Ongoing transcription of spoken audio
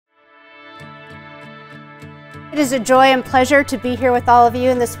It is a joy and pleasure to be here with all of you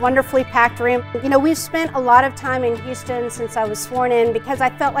in this wonderfully packed room. You know, we've spent a lot of time in Houston since I was sworn in because I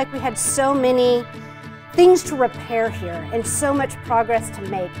felt like we had so many things to repair here and so much progress to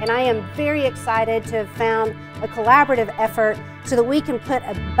make. And I am very excited to have found a collaborative effort so that we can put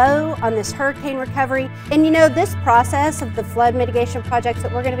a bow on this hurricane recovery. And you know, this process of the flood mitigation projects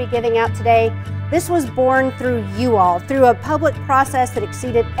that we're going to be giving out today, this was born through you all, through a public process that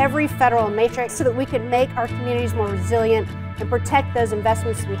exceeded every federal matrix so that we could make our communities more resilient and protect those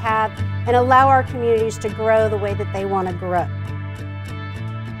investments we have and allow our communities to grow the way that they want to grow.